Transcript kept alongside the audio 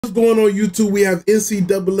What's going on YouTube? We have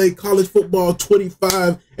NCAA College Football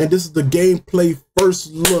 25, and this is the gameplay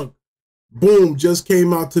first look. Boom, just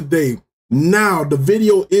came out today. Now, the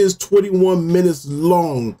video is 21 minutes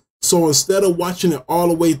long, so instead of watching it all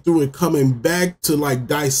the way through and coming back to like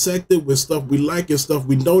dissect it with stuff we like and stuff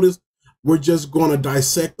we notice, we're just going to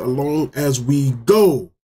dissect along as we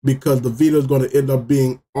go, because the video is going to end up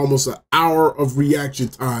being almost an hour of reaction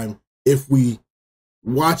time if we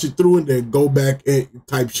watch it through and then go back and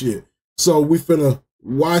type shit. So we finna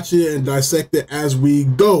watch it and dissect it as we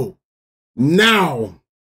go. Now,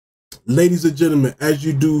 ladies and gentlemen, as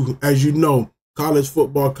you know, college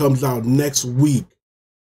football comes out next week,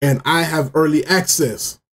 and I have early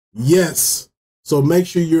access. Yes. So make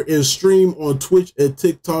sure you're in stream on Twitch and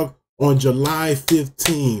TikTok on July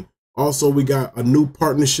 15. Also, we got a new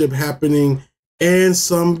partnership happening and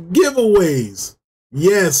some giveaways.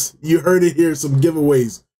 Yes, you heard it here, some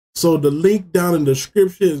giveaways. So the link down in the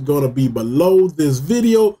description is going to be below this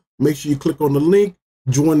video. Make sure you click on the link,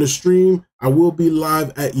 join the stream. I will be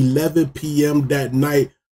live at 11 p.m. that night,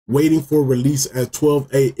 waiting for release at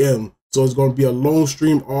 12 a.m. So it's going to be a long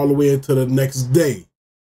stream all the way into the next day.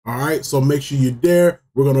 All right, so make sure you're there.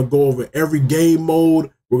 We're going to go over every game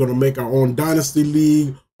mode. We're going to make our own Dynasty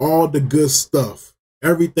League, all the good stuff.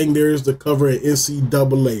 Everything there is to cover at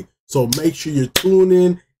NCAA. So make sure you're tuning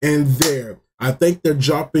in and there. I think they're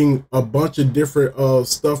dropping a bunch of different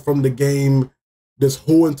stuff from the game this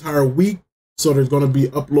whole entire week. So there's going to be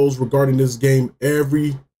uploads regarding this game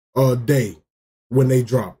every day when they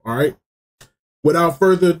drop. All right. Without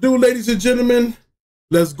further ado, ladies and gentlemen,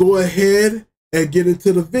 let's go ahead and get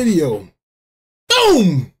into the video.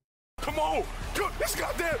 Boom! Come on. This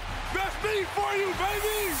goddamn best beat for you,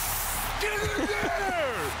 baby. Get in there.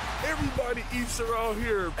 Everybody eats around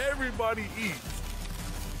here. Everybody eats.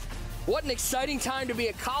 What an exciting time to be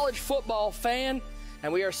a college football fan,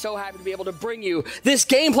 and we are so happy to be able to bring you this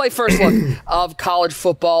gameplay first look of College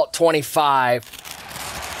Football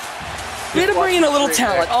 25. We're going to bring in a little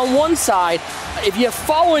talent. On one side, if you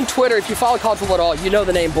follow in Twitter, if you follow college football at all, you know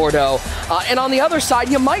the name Bordeaux. And on the other side,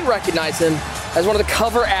 you might recognize him as one of the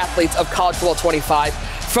cover athletes of College Football 25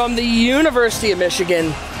 from the University of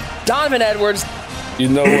Michigan, Donovan Edwards. You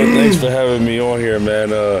know what? Thanks for having me on here, man.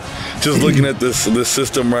 Just looking at this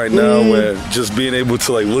system right now, and just being able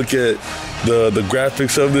to like look at the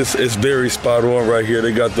graphics of this, it's very spot on right here.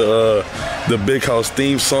 They got the Big House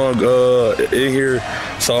theme song in here,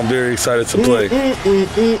 so I'm very excited to play.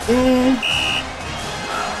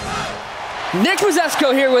 Nick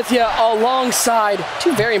Mazzesco here with you alongside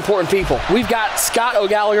two very important people. We've got Scott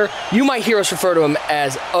O'Gallagher. You might hear us refer to him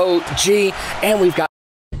as OG, and we've got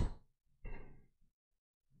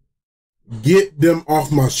Get them off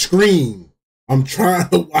my screen. I'm trying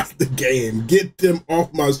to watch the game. Get them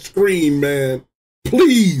off my screen, man.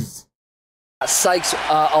 Please. Sykes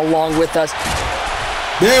along with us.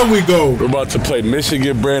 There we go. We're about to play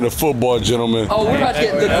Michigan brand of football, gentlemen. Oh, we're about to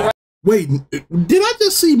get the... Wait, did I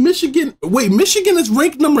just see Michigan? Wait, Michigan is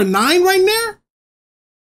ranked number 9 right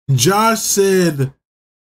now? Josh said,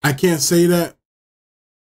 I can't say that.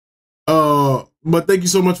 But thank you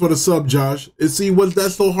so much for the sub, Josh. And see, was that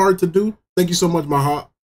so hard to do? Thank you so much, my heart.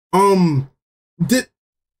 Did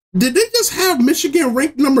they just have Michigan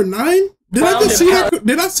ranked number 9? Did I just see that?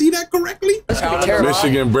 Did I see that correctly?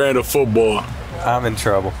 Michigan brand of football. I'm in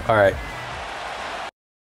trouble. All right.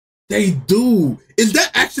 They do. Is that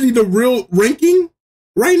actually the real ranking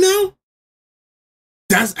right now?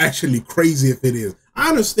 That's actually crazy if it is. I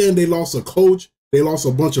understand they lost a coach, they lost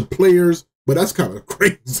a bunch of players, but that's kind of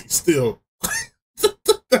crazy still.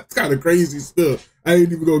 That's kind of crazy still. I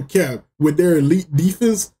ain't even gonna cap. With their elite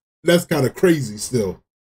defense, that's kind of crazy still.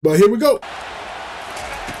 But here we go.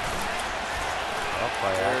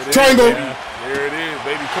 Triangle. There it is,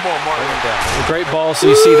 baby. Come on, Martin. A great ball. So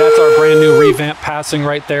you see that's our brand new revamp passing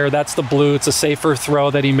right there. That's the blue. It's a safer throw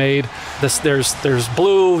that he made. There's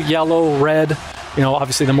blue, yellow, red. You know,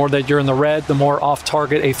 obviously the more that you're in the red, the more off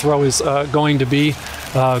target a throw is going to be.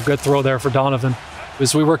 Good throw there for Donovan.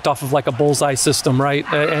 Because we worked off of like a bullseye system, right?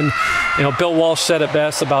 And you know, Bill Walsh said it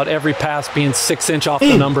best about every pass being 6 inch off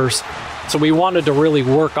the numbers. So we wanted to really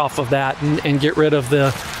work off of that and get rid of the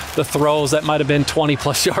throws that might have been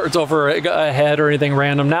 20+ yards over a head or anything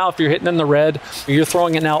random. Now, if you're hitting in the red, you're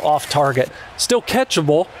throwing it now off target. Still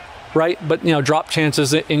catchable, right? But you know, drop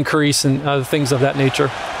chances increase and things of that nature.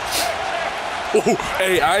 Ooh,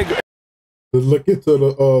 hey, Look into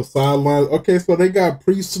the sidelines. Okay, so they got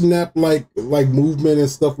pre-snap like movement and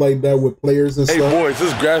stuff like that with players and stuff. Hey boys,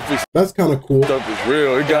 this graphics that's kind of cool. stuff is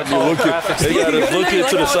real. It got me looking. They got us looking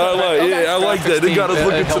to the sideline. Yeah, I like that. They got us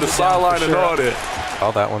looking to the sideline and all that.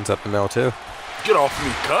 Oh, that one's up the middle too. Get off of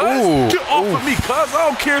me, cuz. Get off of me, cuz. I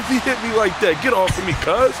don't care if he hit me like that. Get off of me,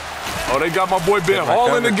 cuz. Oh, they got my boy Ben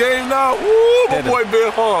Hall in the game now. Ooh, my boy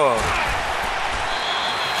Ben Hall.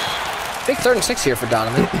 Big 3rd and 6 here for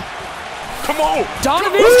Donovan. Come on.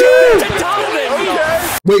 Donovan's good. Donovan.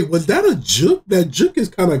 Okay. Wait, was that a juke? That juke is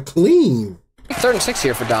kind of clean. Big 3rd and 6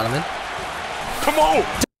 here for Donovan. Come on.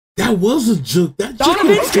 That was a juke. That juke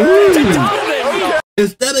Donovan's is good. clean. Donovan.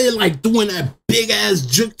 Instead of like doing that big ass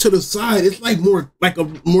juke to the side, it's like more like a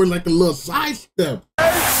little side step.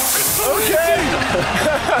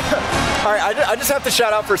 All right, I just have to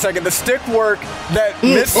shout out for a second. The stick work that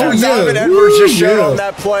Mr. Donovan Edwards just showed on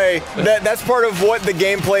that play, that's part of what the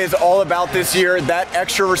gameplay is all about this year, that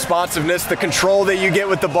extra responsiveness, the control that you get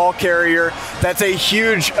with the ball carrier. That's a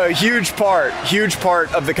huge part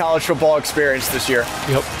of the college football experience this year.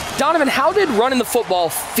 Yep. Donovan, how did running the football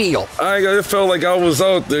feel? It felt like I was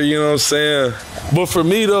out there, you know what I'm saying? But for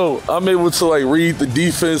me, though, I'm able to, like, read the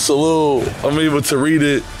defense a little. I'm able to read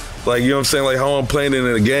it. Like, you know what I'm saying, like how I'm playing it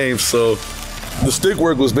in a game. So the stick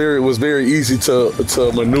work was very easy to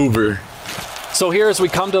maneuver. So here as we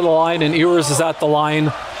come to the line and Ewers is at the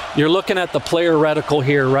line, you're looking at the player reticle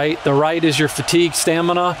here, right? The right is your fatigue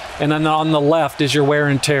stamina, and then on the left is your wear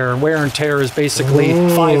and tear. Wear and tear is basically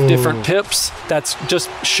 5 different pips. That's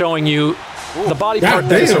just showing you the body part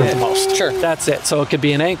that is hurt the most. Sure. That's it. So it could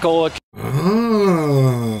be an ankle, it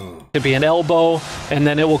could be an elbow, and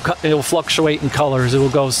then it will fluctuate in colors. It will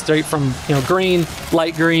go straight from green,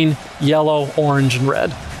 light green, yellow, orange, and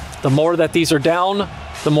red. The more that these are down,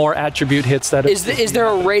 the more attribute hits that. Is there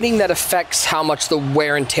a rating that affects how much the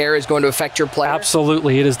wear and tear is going to affect your player?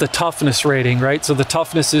 Absolutely. It is the toughness rating, right? So the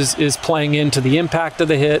toughness is playing into the impact of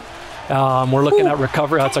the hit. We're looking at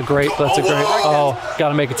recovery. That's a great. Oh, got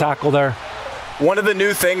to make a tackle there. One of the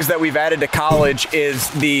new things that we've added to college is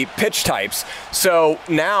the pitch types. So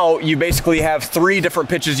now you basically have 3 different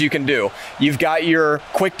pitches you can do. You've got your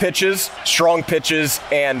quick pitches, strong pitches,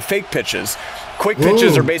 and fake pitches. Quick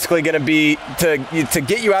pitches are basically going to be to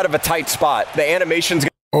get you out of a tight spot. The animation's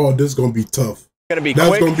this is going to be tough. Going to be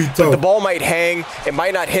quick, but the ball might hang. It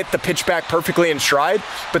might not hit the pitch back perfectly in stride.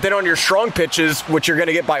 But then on your strong pitches, which you're going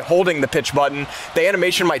to get by holding the pitch button, the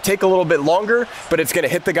animation might take a little bit longer, but it's going to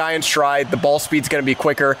hit the guy in stride. The ball speed's going to be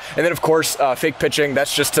quicker. And then, of course, fake pitching,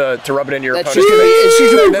 that's just to rub it in your opponent's face. It's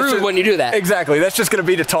usually rude when you do that. Exactly. That's just going to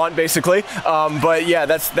be to taunt, basically. But, yeah,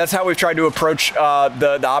 that's how we've tried to approach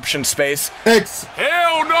the option space. X.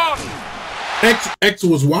 Hell no! X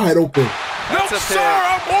was wide open. No, sir,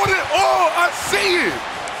 I'm on it. Oh, I see it.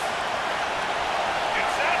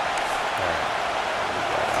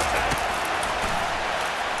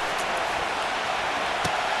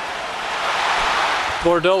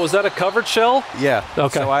 Bordeaux, was that a covered shell? Yeah.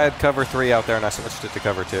 Okay. So I had cover 3 out there, and I switched it to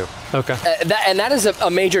cover 2. Okay. That is a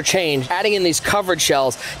major change. Adding in these covered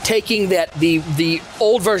shells, taking the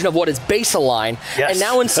old version of what is baseline, and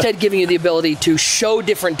now instead giving you the ability to show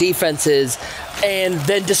different defenses and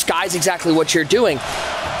then disguise exactly what you're doing.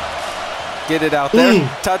 Get it out there.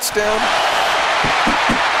 Touchdown.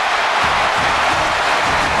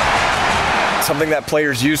 Something that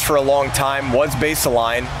players used for a long time was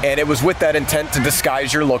baseline, and it was with that intent to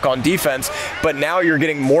disguise your look on defense. But now you're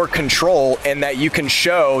getting more control in that you can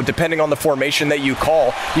show, depending on the formation that you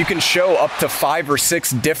call, you can show up to 5 or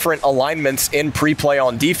 6 different alignments in pre-play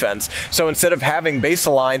on defense. So instead of having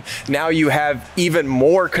baseline, now you have even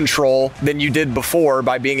more control than you did before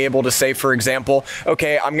by being able to say, for example,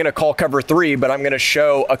 okay, I'm going to call cover 3, but I'm going to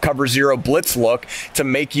show a cover 0 blitz look to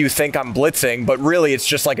make you think I'm blitzing, but really it's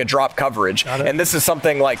just like a drop coverage. And this is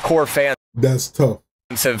something like core fans That's tough.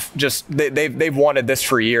 have just they've wanted this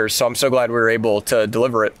for years, so I'm so glad we were able to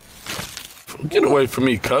deliver it. Get away from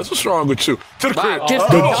me, cuz. What's wrong with you? To the crib.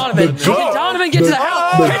 Donovan, Donovan, get to the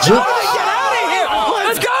house. Donovan, get out of here.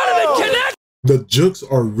 Let's Donovan, connect. The jukes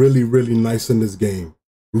are really, really nice in this game.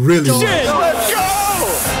 Really nice. Let's go!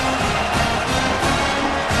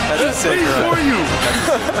 That's a sick For you.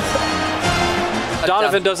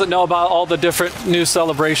 Donovan doesn't know about all the different new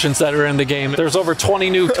celebrations that are in the game. There's over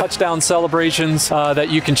 20 new touchdown celebrations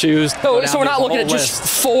that you can choose. So we're not looking at just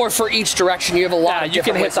 4 for each direction. You have a lot. Yeah, you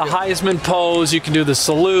can hit the Heisman pose. You can do the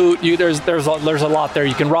salute. There's a lot there.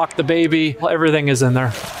 You can rock the baby. Everything is in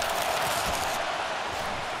there.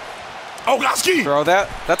 Oh, Goski! Throw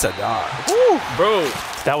that. That's a dot. Woo, bro.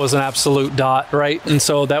 That was an absolute dot, right? And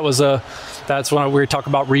so that's when we were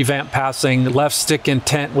talking about revamp passing. Left stick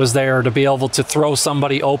intent was there to be able to throw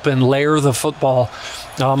somebody open, layer the football.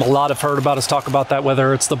 A lot have heard about us talk about that,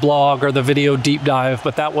 whether it's the blog or the video deep dive,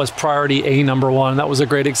 but that was priority A #1. That was a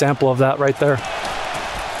great example of that right there.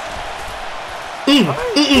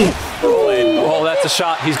 Oh, that's That's a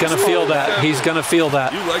shot. He's going to feel that. He's going to feel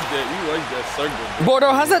that. You like that. You like that circle.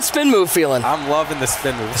 Bordeaux, how's that spin move feeling? I'm loving the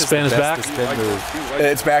spin move. This spin is back. Spin move.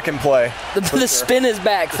 It's back in play. The spin is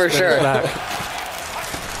back for sure.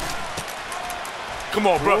 Come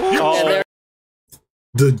on, bro.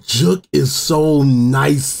 The juke is so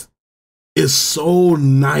nice. It's so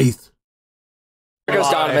nice. There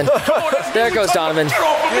goes Donovan. There goes Donovan. Get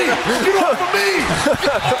off of me! Get off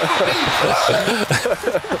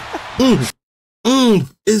of me!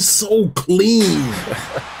 It's so clean.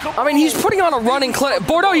 I mean, he's putting on a running clinic.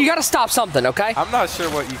 Bordeaux, you got to stop something, okay? I'm not sure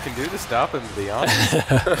what you can do to stop him, to be honest.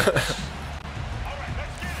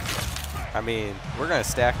 I mean, we're going to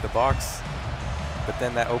stack the box, but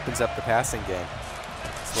then that opens up the passing game.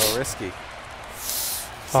 It's a little risky.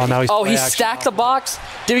 Oh, now he stacked the box.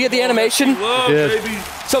 Did we get the animation? Baby.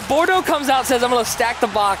 So Bordeaux comes out and says, I'm going to stack the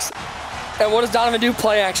box. And what does Donovan do?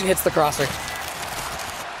 Play action hits the crosser.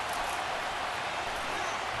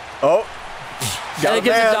 Oh. And it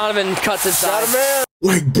gives it Donovan, cuts inside.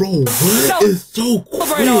 Like, bro, what is so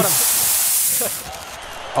Right on him.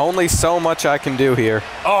 Only so much I can do here.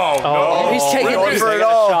 Oh, no. He's taking going for it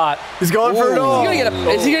all. He's going for it all.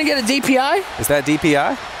 Is he going to get a DPI? Is that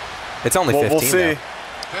DPI? It's only 15. We'll see.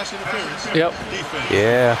 Yep.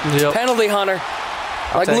 Yeah. Yep. Penalty hunter.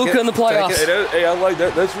 Like take Luka it. in the playoffs. Hey, I like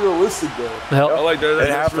that. That's realistic, though. Yep. I like that. It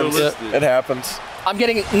That's happens. realistic. It happens. I'm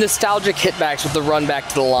getting nostalgic hitbacks with the run back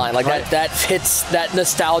to the line. Like that hits that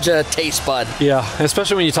nostalgia taste bud. Yeah,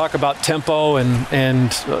 especially when you talk about tempo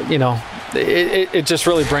and you know, it just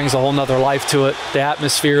really brings a whole nother life to it. The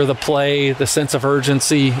atmosphere, the play, the sense of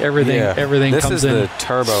urgency, everything this comes is in. the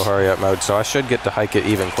turbo hurry up mode, so I should get to hike it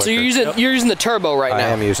even quicker. So you're using the turbo right now. I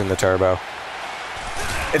am using the turbo.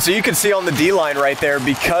 And so you can see on the D-line right there,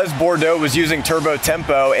 because Bordeaux was using turbo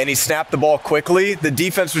tempo and he snapped the ball quickly, the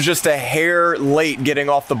defense was just a hair late getting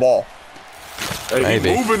off the ball. Hey,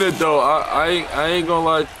 he moving it, though. I ain't gonna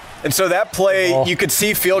lie. And so that play, you could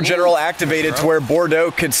see field general activated to where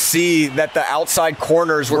Bordeaux could see that the outside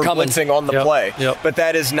corners were blitzing on the play. But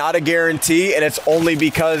that is not a guarantee, and it's only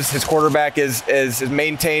because his quarterback is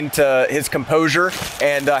maintained to his composure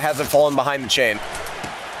and hasn't fallen behind the chain.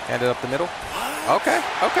 Hand it up the middle. Okay.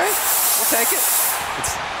 We'll take it.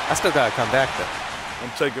 I still got to come back, though. I'm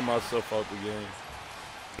taking myself out the game.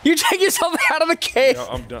 You take yourself out of the game.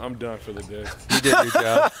 Yeah, I'm done for the day. You did your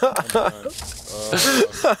job.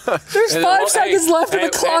 There's 5 seconds left and the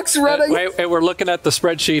clock's running. Wait, we're looking at the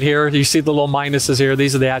spreadsheet here. You see the little minuses here.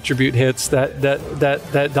 These are the attribute hits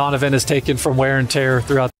that Donovan has taken from wear and tear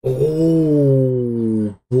throughout.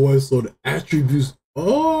 Oh, boy. So the attributes.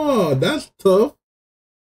 Oh, that's tough.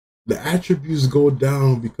 The attributes go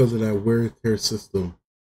down because of that wear and tear system.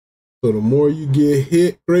 So the more you get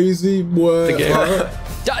hit crazy, boy.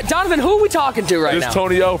 Donovan, who are we talking to right now? It's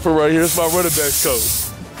Tony Alford right here. It's my running back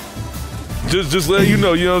coach. Just let you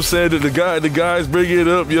know what I'm saying, that the guys bring it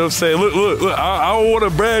up, you know what I'm saying? Look, I don't want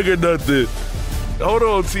to brag or nothing. Hold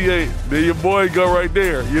on, T8. Then your boy go right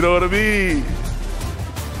there. You know what I mean?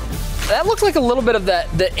 That looked like a little bit of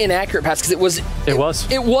the inaccurate pass because it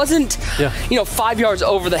wasn't 5 yards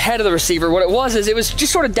over the head of the receiver. What it was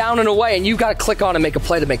just sort of down and away, and you got to click on and make a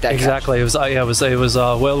play to make that exactly catch. It was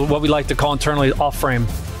well, what we like to call internally off frame,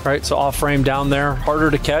 right? So off frame down there,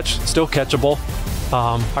 harder to catch, still catchable,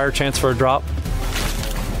 higher chance for a drop.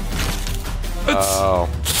 Oh.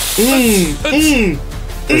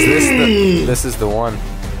 This is the one.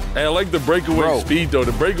 And I like the breakaway speed, though.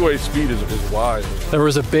 The breakaway speed is wide. There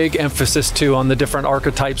was a big emphasis, too, on the different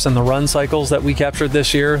archetypes and the run cycles that we captured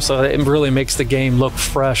this year. So it really makes the game look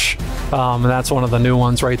fresh. And that's one of the new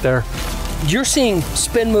ones right there. You're seeing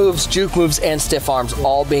spin moves, juke moves, and stiff arms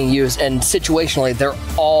all being used. And situationally, they're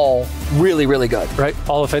all really, really good. Right.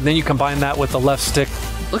 All of it. And then you combine that with the left stick.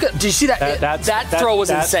 Look at, did you see that? That throw was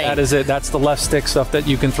insane. That is it. That's the left stick stuff that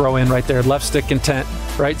you can throw in right there. Left stick intent,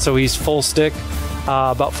 right? So he's full stick.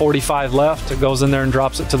 About 45 left. It goes in there and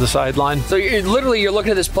drops it to the sideline. So you're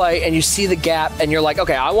looking at this play and you see the gap and you're like,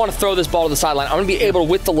 okay, I want to throw this ball to the sideline. I'm going to be able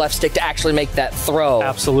with the left stick to actually make that throw.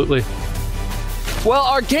 Absolutely. Well,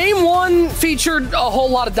 our game one featured a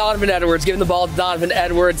whole lot of Donovan Edwards, giving the ball to Donovan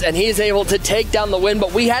Edwards, and he is able to take down the win,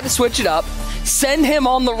 but we had to switch it up. Send him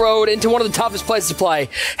on the road into one of the toughest places to play,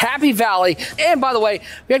 Happy Valley. And by the way,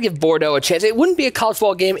 we got to give Bordeaux a chance. It wouldn't be a college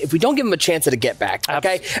football game if we don't give him a chance at a get back.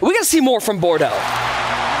 Okay, we got to see more from Bordeaux.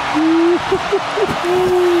 That's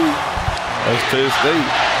Penn State.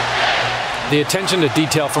 The attention to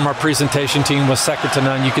detail from our presentation team was second to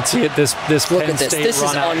none. You could see it. This Penn State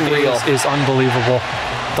run out is unbelievable.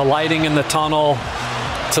 The lighting in the tunnel,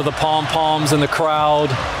 to the pom-poms in the crowd.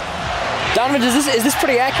 Donovan, is this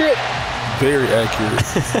pretty accurate? Very accurate.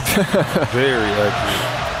 Very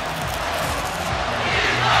accurate.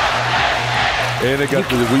 And they got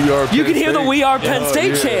the "We Are." You can hear the "We Are Penn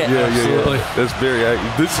State" chant. Yeah. That's very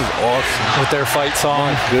accurate. This is awesome. With their fight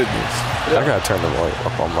song. My goodness. I gotta turn the volume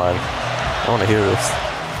up on mine. I want to hear this.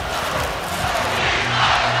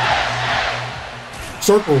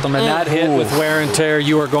 Circle. And that hit with wear and tear,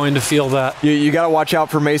 you are going to feel that. You got to watch out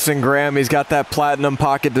for Mason Graham. He's got that platinum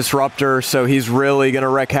pocket disruptor, so he's really going to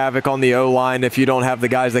wreak havoc on the O-line if you don't have the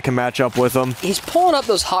guys that can match up with him. He's pulling up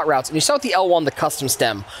those hot routes, and you saw with the L1, the custom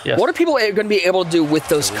stem. Yes. What are people going to be able to do with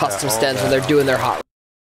those custom stems when they're doing their hot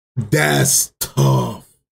routes? That's tough.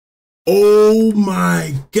 Oh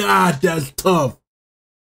my God, that's tough.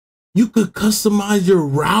 You could customize your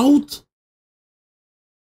route?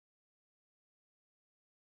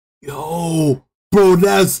 Yo, bro,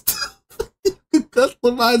 that's you can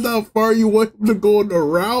customize how far you want him to go on the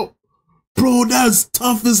route. Bro, that's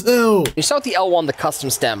tough as hell. You saw with the L1, the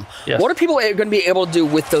custom stem. Yes. What are people going to be able to do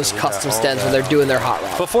with those custom stems when they're doing their hot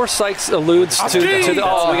route? Before Sykes alludes to the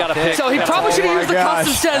oh, we got to pick. So he probably should have used the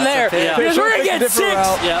custom stem there. Because we're going to get 6.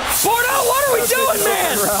 Yeah. Bordeaux, what are we doing,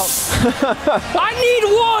 man? I need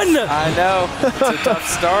 1. I know. It's a tough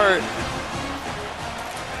start.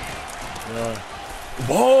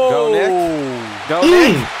 Whoa. Go, Nick. Go,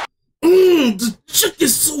 Nick. The chick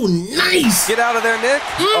is so nice. Get out of there, Nick.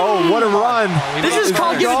 Oh, what a run. This is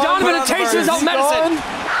called giving Donovan a taste of his own medicine.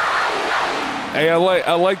 Hey, I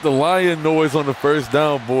like the lion noise on the first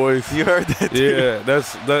down, boys. You heard that, dude?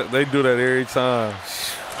 Yeah, they do that every time. All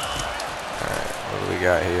right, what do we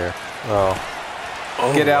got here?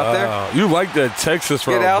 Oh, get out there. You like that Texas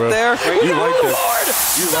route, Get out bro. there. You like that.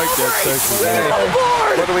 You like that Texas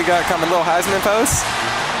route. What do we got coming? Little Heisman post?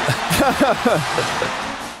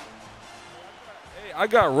 Hey, I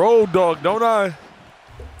got Road Dog, don't I?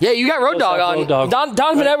 Yeah, you got Road Dog on. Road Dog.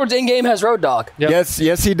 Donovan Edwards in-game has Road Dog. Yep.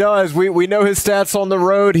 Yes, he does. We know his stats on the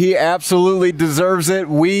road. He absolutely deserves it.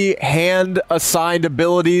 We hand assigned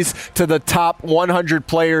abilities to the top 100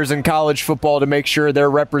 players in college football to make sure they're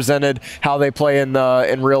represented how they play in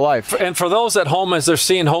real life. And for those at home, as they're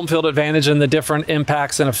seeing home field advantage and the different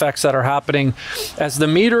impacts and effects that are happening, as the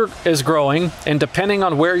meter is growing, and depending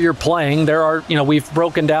on where you're playing, there are, we've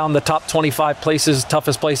broken down the top 25 places,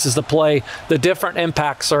 toughest places to play. The different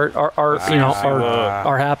impacts are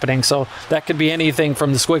happening. So that could be anything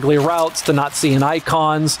from the squiggly routes to not seeing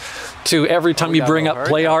icons to every time you bring up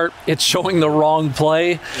play art, it's showing the wrong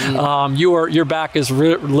play. Your back is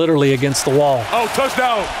literally against the wall. Oh,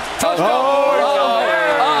 touchdown! Touchdown!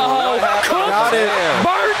 Got it.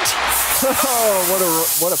 Burnt!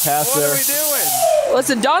 Oh, what a pass there. What are we doing?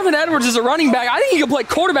 Listen, Donovan Edwards is a running back. I think he can play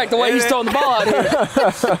quarterback the way he's throwing the ball out here.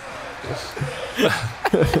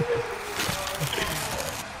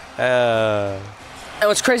 And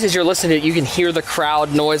what's crazy is you're listening to it, you can hear the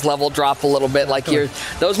crowd noise level drop a little bit. Like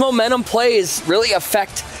those momentum plays really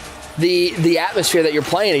affect the atmosphere that you're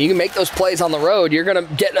playing in. You can make those plays on the road, you're going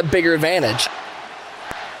to get a bigger advantage.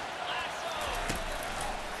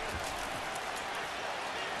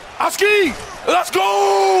 Aski, let's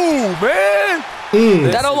go, man!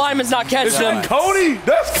 That O-lineman's not catching him. Cody,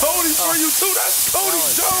 that's Cody for you too. That's Cody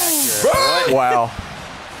Jones, bro. Wow.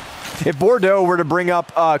 If Bordeaux were to bring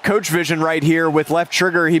up coach vision right here with left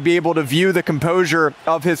trigger, he'd be able to view the composure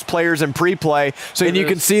of his players in pre-play. So you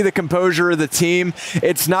can see the composure of the team.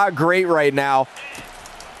 It's not great right now.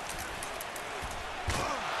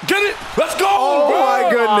 Get it! Let's go! Oh, bro. my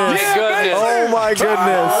goodness. Yeah, goodness. Oh, my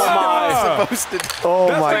goodness. Oh,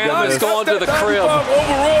 my Family's goodness. going to the crib.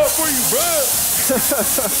 Overall for you, bro.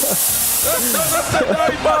 That's that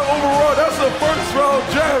 95 overall. That's a first round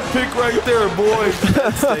draft pick right there, boy.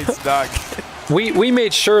 State's doc. We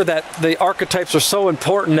made sure that the archetypes are so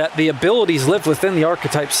important that the abilities live within the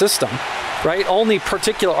archetype system, right? Only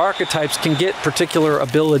particular archetypes can get particular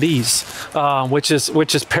abilities, which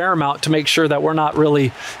is paramount to make sure that we're not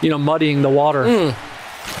really, muddying the water.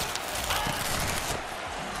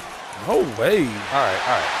 No way. All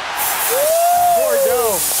right.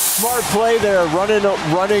 Bordeaux, smart play there,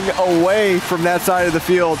 running away from that side of the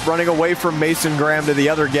field, running away from Mason Graham to the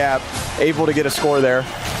other gap, able to get a score there.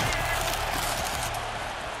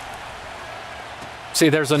 See,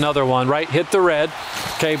 there's another one, right? Hit the red.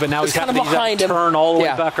 Okay, but now he's kind having of to behind him. turn all the way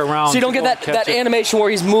back around. So you don't get that animation where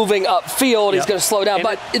he's moving upfield, he's going to slow down, And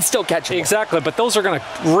but it's still catchable. Exactly, but those are going to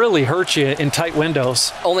really hurt you in tight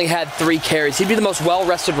windows. Only had 3 carries. He'd be the most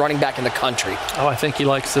well-rested running back in the country. Oh, I think he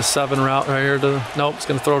likes this 7 route right here. Nope, he's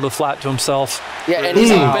going to throw the flat to himself. Yeah, and he's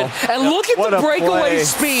open. And look at the breakaway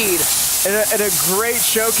speed. And a great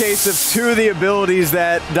showcase of two of the abilities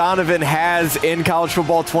that Donovan has in College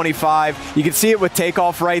Football 25. You can see it with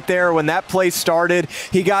takeoff right there. When that play started,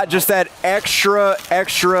 he got just that extra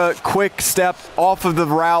quick step off of the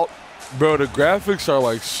route. Bro, the graphics are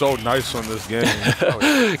like so nice on this game.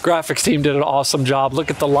 Graphics team did an awesome job.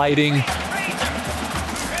 Look at the lighting.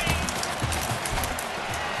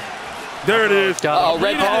 There it is. Oh,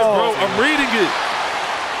 red pass. Bro, I'm reading it.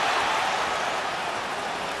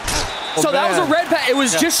 So that was a red pass. It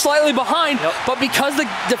was just slightly behind, but because the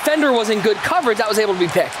defender was in good coverage, that was able to be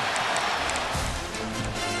picked.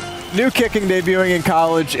 New kicking debuting in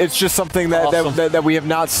college. It's just something that we have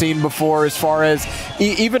not seen before, as far as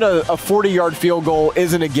even a 40-yard field goal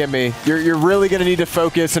isn't a gimme. You're really going to need to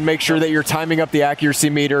focus and make sure that you're timing up the accuracy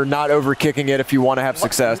meter, not over kicking it if you want to have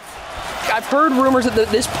success. I've heard rumors that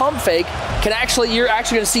this pump fake can you're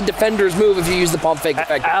actually going to see defenders move if you use the pump fake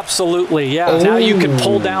effect. Absolutely, yeah. Now you can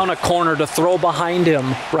pull down a corner to throw behind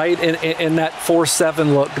him, right, in that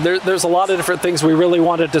 4-7 look. There's a lot of different things we really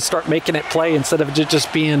wanted to start making it play instead of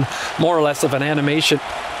just being more or less of an animation. I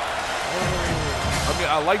mean,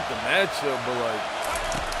 I like the matchup, but like,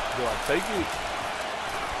 do I take it?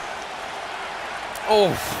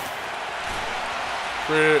 Oh.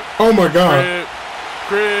 Crib. Oh my God.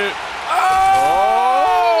 Crib.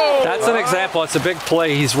 That's an example. It's a big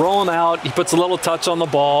play. He's rolling out. He puts a little touch on the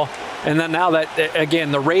ball. And then now that,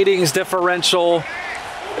 again, the ratings differential,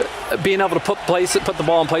 being able to put the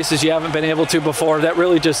ball in places you haven't been able to before, that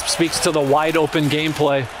really just speaks to the wide open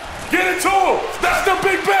gameplay. Get it to him. That's the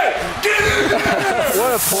big bet. Get it.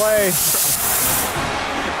 What a play.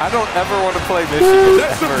 I don't ever want to play Michigan.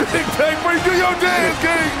 That's the big bet. Wait, do your dance,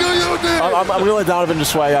 gang. Do your dance. I'm going to let Donovan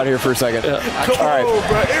just swag out here for a second. Come on,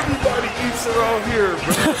 bro. Everybody eats around here,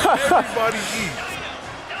 bro. Everybody eats.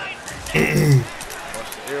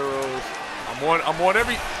 Watch the arrows. I'm on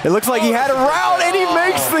every. It looks like he had a route, and he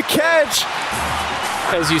makes the catch.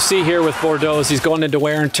 As you see here with Bordeaux, he's going into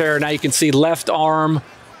wear and tear. Now you can see left arm.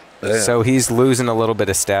 So he's losing a little bit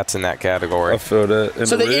of stats in that category. I feel that.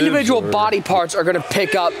 So the individual body parts are going to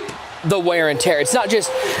pick up the wear and tear. It's not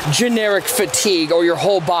just generic fatigue or your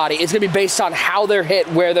whole body. It's going to be based on how they're hit,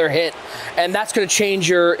 where they're hit, and that's going to change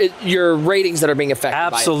your ratings that are being affected.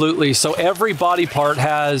 Absolutely. So every body part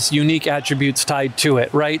has unique attributes tied to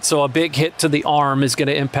it, right? So a big hit to the arm is going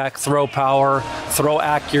to impact throw power, throw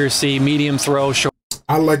accuracy, medium throw, short.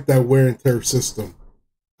 I like that wear and tear system.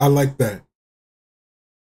 I like that.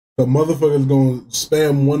 The motherfucker's going to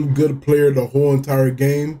spam one good player the whole entire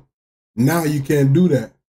game. Now you can't do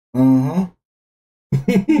that.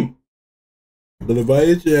 But if I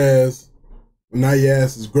hit your ass, now your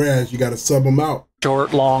ass is grass, you got to sub them out.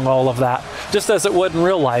 Short, long, all of that. Just as it would in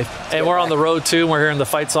real life. And we're on the road too, and we're hearing the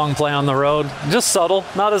fight song play on the road. Just subtle,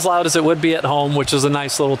 not as loud as it would be at home, which is a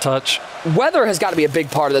nice little touch. Weather has got to be a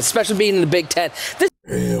big part of this, especially being in the Big Ten.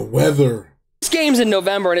 Yeah, weather. This game's in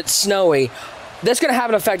November and it's snowy. That's going to have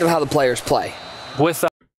an effect on how the players play.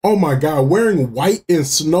 Oh my God, wearing white in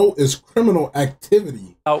snow is criminal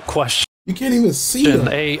activity. Without question. You can't even see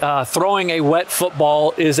them. Throwing a wet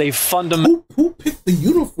football is a fundamental Who picked the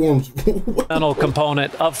uniforms?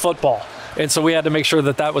 component of football. And so we had to make sure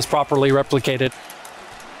that that was properly replicated.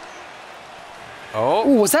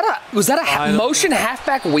 Oh, was that a motion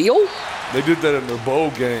halfback wheel? They did that in the bowl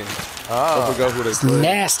game. I forgot who they played.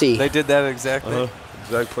 Nasty. They did that exactly.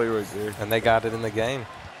 Exact play right there. And they got it in the game.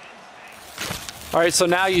 All right, so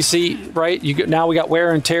now you see, right, now we got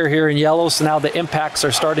wear and tear here in yellow, so now the impacts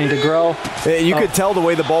are starting to grow. You could tell the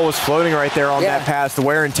way the ball was floating right there on that pass. The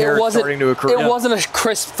wear and tear is starting to occur. It wasn't a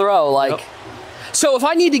crisp throw. So if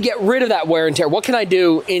I need to get rid of that wear and tear, what can I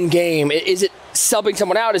do in game? Is it subbing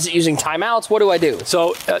someone out? Is it using timeouts? What do I do?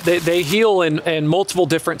 So they heal in multiple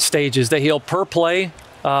different stages. They heal per play,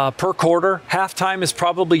 per quarter. Halftime is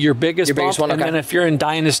probably your biggest bump, one, and then if you're in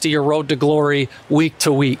Dynasty or Road to Glory, week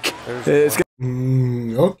to week.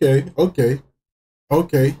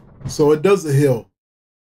 Okay. So it does a hill.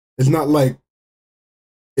 It's not like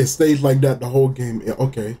it stays like that the whole game.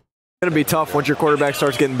 Okay. It's going to be tough once your quarterback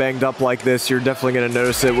starts getting banged up like this. You're definitely going to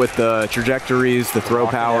notice it with the trajectories, the throw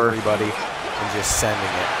power. Everybody and just sending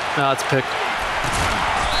it. No, it's picked.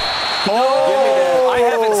 I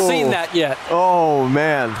haven't seen that yet. Oh,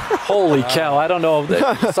 man. Holy cow. I don't know.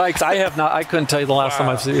 Sykes, I have not. I couldn't tell you the last time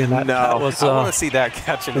I've seen that. No. That was, I want to see that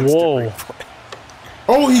catch an instant replay.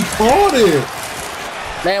 Oh, he caught it.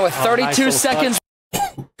 Man, with 32 seconds.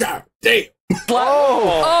 God damn.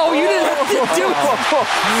 Oh, you didn't have to do it.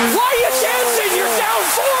 Why are you dancing? You're down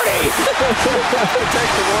 40.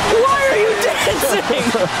 Why are you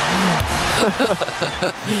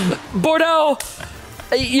dancing? Bordeaux,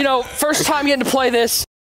 first time getting to play this.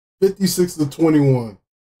 56-21.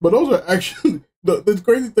 But those are actually the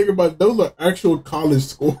crazy thing about it, those are actual college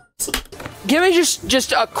scores. Give me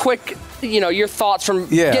just a quick, your thoughts from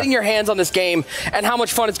getting your hands on this game and how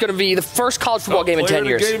much fun it's going to be. The first college football game in 10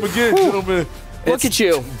 years. Game again, gentlemen. Look at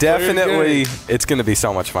you. Definitely, it's going to be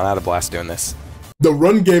so much fun. I had a blast doing this. The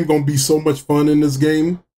run game going to be so much fun in this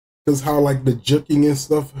game. Because how, like, the juking and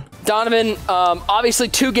stuff. Donovan, obviously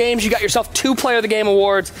 2 games. You got yourself 2 Player of the Game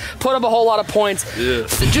awards. Put up a whole lot of points. Yeah.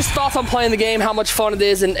 Just thoughts on playing the game, how much fun it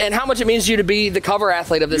is, and how much it means to you to be the cover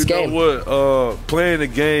athlete of this game. You know what? Playing the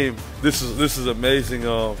game, this is amazing.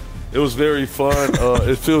 It was very fun.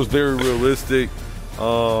 It feels very realistic.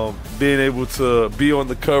 Being able to be on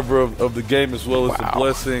the cover of the game as well is a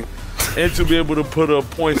blessing. And to be able to put up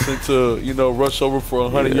points into, rush over for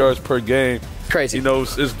 100 yards per game. Crazy.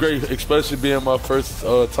 It's great, especially being my first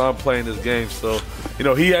time playing this game. So,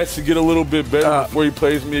 he has to get a little bit better before he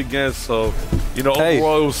plays me again. So,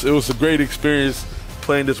 overall, it was a great experience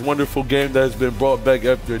playing this wonderful game that has been brought back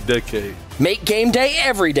after a decade. Make game day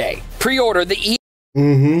every day. Pre-order the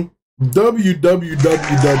www.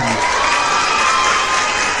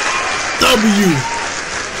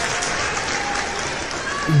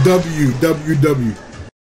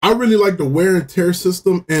 I really like the wear and tear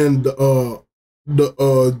system and the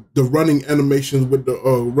running animations with the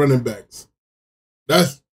running backs. That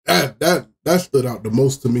stood out the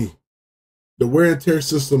most to me. The wear and tear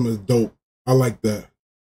system is dope. I like that.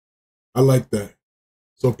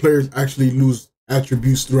 So players actually lose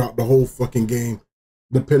attributes throughout the whole fucking game,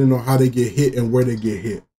 depending on how they get hit and where they get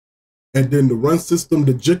hit. And then the run system,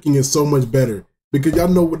 the juking is so much better. Because y'all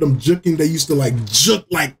know with them juking, they used to like juke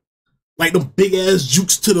like them big ass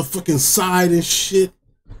jukes to the fucking side and shit.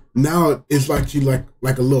 Now it's like you like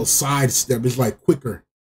a little side step. It's like quicker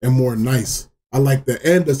and more nice. I like that.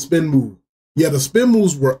 And the spin move. Yeah, the spin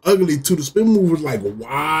moves were ugly too. The spin move was like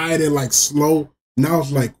wide and like slow. Now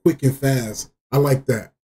it's like quick and fast. I like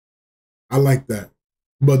that.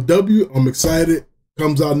 But I'm excited.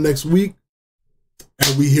 Comes out next week.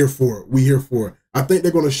 And we here for it. I think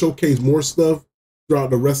they're going to showcase more stuff throughout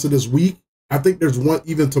the rest of this week. I think there's one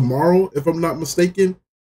even tomorrow, if I'm not mistaken.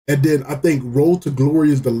 And then I think Road to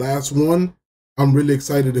Glory is the last one. I'm really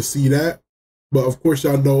excited to see that. But of course,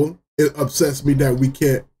 y'all know it upsets me that we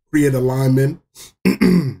can't create a lineman,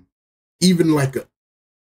 even like a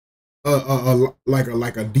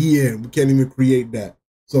DN. We can't even create that.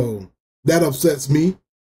 So that upsets me.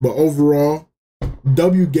 But overall,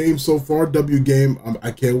 W game so far. W game.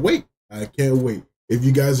 I can't wait. If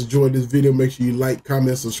you guys enjoyed this video, make sure you like,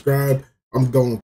 comment, subscribe. I'm going.